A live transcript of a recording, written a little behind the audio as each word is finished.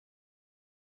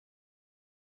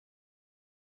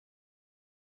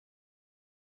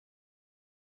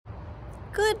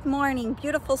Good morning,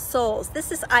 beautiful souls.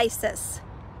 This is Isis.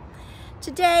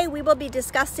 Today we will be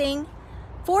discussing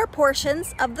 4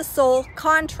 portions of the soul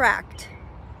contract.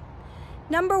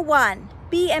 Number 1,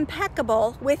 be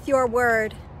impeccable with your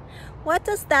word. What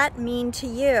does that mean to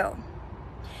you?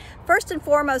 First and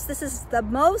foremost, this is the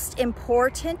most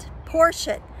important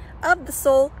portion of the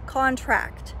soul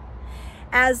contract.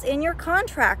 As in your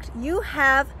contract, you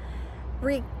have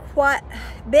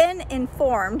been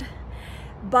informed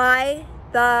by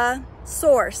the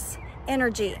source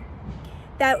energy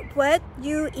that what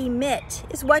you emit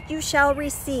is what you shall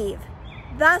receive.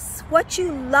 Thus, what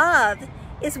you love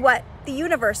is what the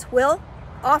universe will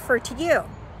offer to you.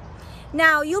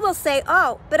 Now, you will say,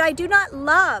 oh, but I do not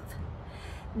love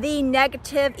the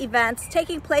negative events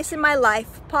taking place in my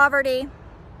life: poverty,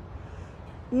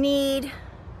 need,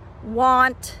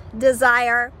 want,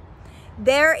 desire.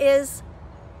 There is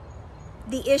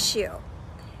the issue.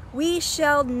 We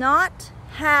shall not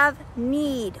have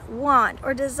need, want,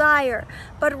 or desire,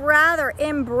 but rather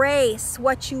embrace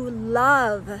what you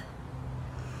love.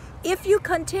 If you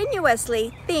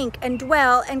continuously think and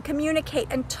dwell and communicate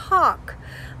and talk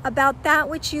about that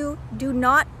which you do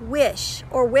not wish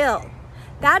or will,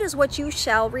 that is what you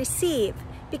shall receive,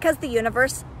 because the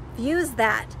universe views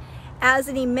that as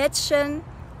an emission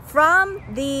from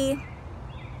the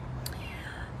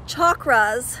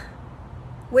chakras,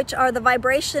 which are the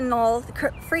vibrational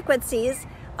frequencies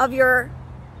of your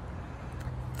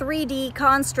 3D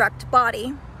construct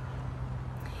body,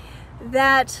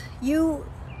 that you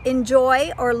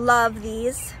enjoy or love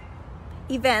these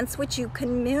events which you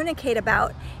communicate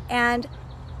about and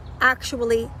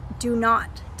actually do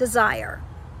not desire.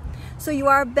 So you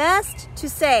are best to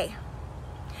say,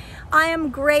 I am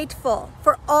grateful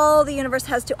for all the universe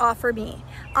has to offer me.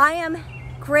 I am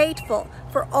grateful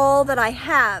for all that I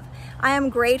have. I am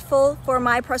grateful for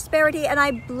my prosperity, and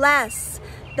I bless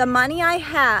the money I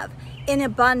have in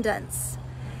abundance.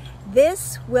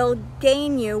 This will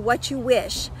gain you what you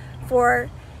wish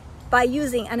for by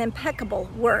using an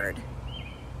impeccable word.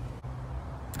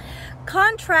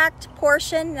 Contract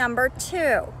portion number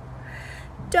 2.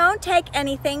 Don't take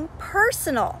anything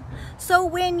personal. So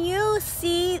when you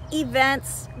see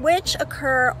events which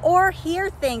occur or hear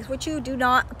things which you do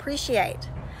not appreciate,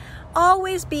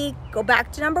 always go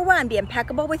back to number 1, be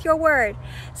impeccable with your word.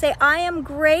 Say, I am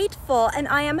grateful and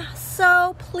I am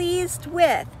so pleased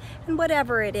with, and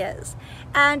whatever it is.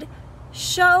 And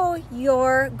show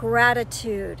your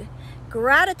gratitude.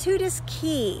 Gratitude is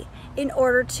key in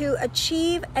order to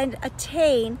achieve and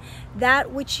attain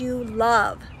that which you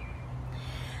love.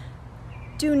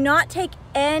 Do not take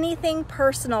anything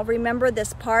personal. Remember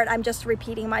this part, I'm just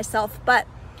repeating myself, but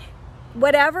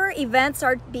whatever events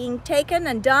are being taken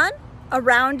and done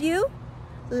around you,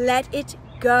 let it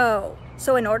go.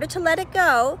 So in order to let it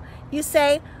go, you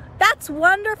say, that's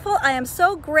wonderful. I am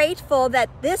so grateful that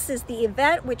this is the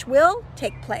event which will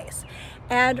take place,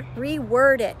 and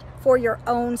reword it for your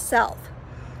own self.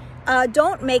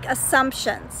 Don't make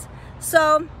assumptions.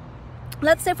 So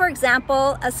let's say, for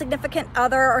example, a significant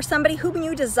other or somebody whom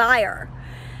you desire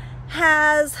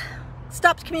has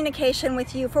stopped communication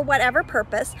with you for whatever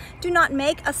purpose. Do not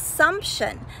make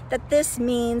assumption that this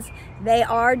means they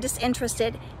are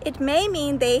disinterested. It may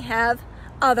mean they have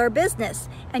other business,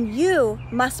 and you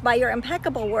must, by your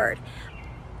impeccable word,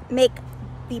 make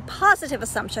the positive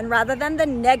assumption rather than the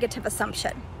negative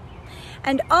assumption.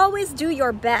 And always do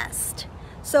your best.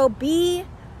 So be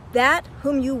that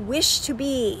whom you wish to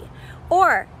be.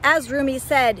 Or, as Rumi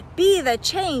said, be the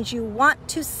change you want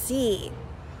to see.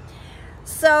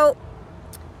 So,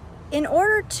 in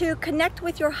order to connect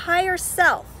with your higher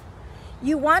self,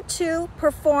 you want to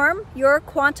perform your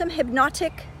quantum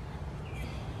hypnosis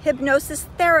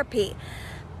therapy.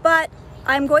 But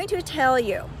I'm going to tell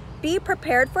you, be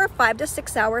prepared for a 5 to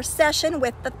 6 hour session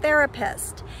with the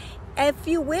therapist. If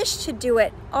you wish to do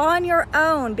it on your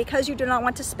own because you do not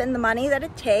want to spend the money that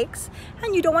it takes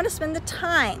and you don't want to spend the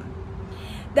time,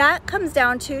 that comes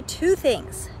down to 2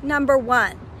 things. Number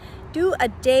 1, do a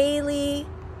daily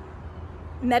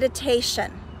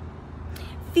meditation.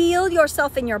 Feel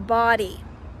yourself in your body.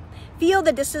 Feel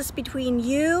the distance between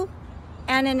you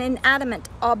and an inanimate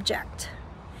object.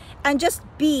 And just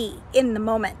be in the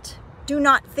moment. Do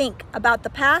not think about the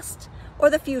past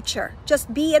or the future.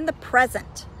 Just be in the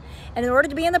present. And in order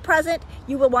to be in the present,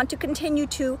 you will want to continue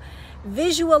to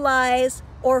visualize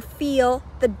or feel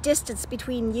the distance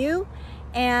between you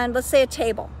and, let's say, a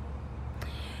table,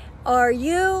 or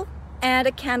you and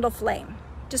a candle flame.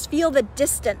 Just feel the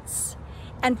distance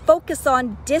and focus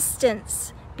on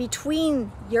distance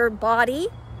between your body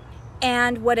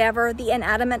and whatever the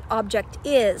inanimate object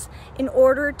is in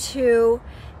order to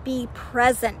be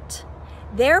present.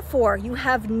 Therefore, you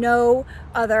have no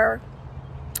other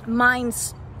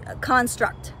mind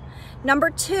construct. Number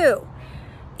 2,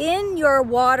 in your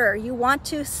water, you want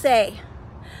to say,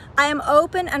 I am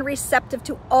open and receptive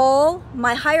to all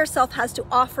my higher self has to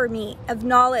offer me of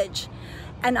knowledge,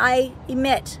 and I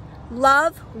emit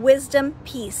love, wisdom,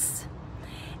 peace.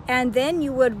 And then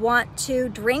you would want to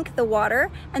drink the water,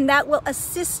 and that will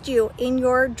assist you in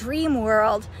your dream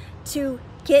world to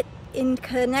get in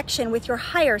connection with your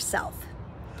higher self.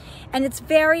 And it's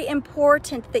very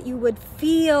important that you would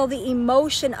feel the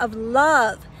emotion of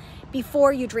love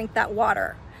before you drink that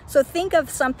water. So think of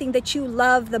something that you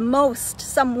love the most,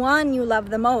 someone you love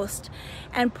the most,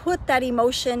 and put that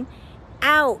emotion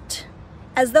out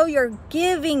as though you're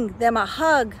giving them a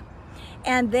hug.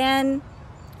 And then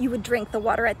you would drink the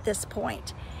water at this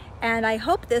point. And I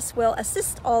hope this will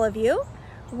assist all of you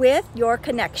with your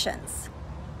connections.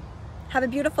 Have a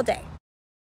beautiful day.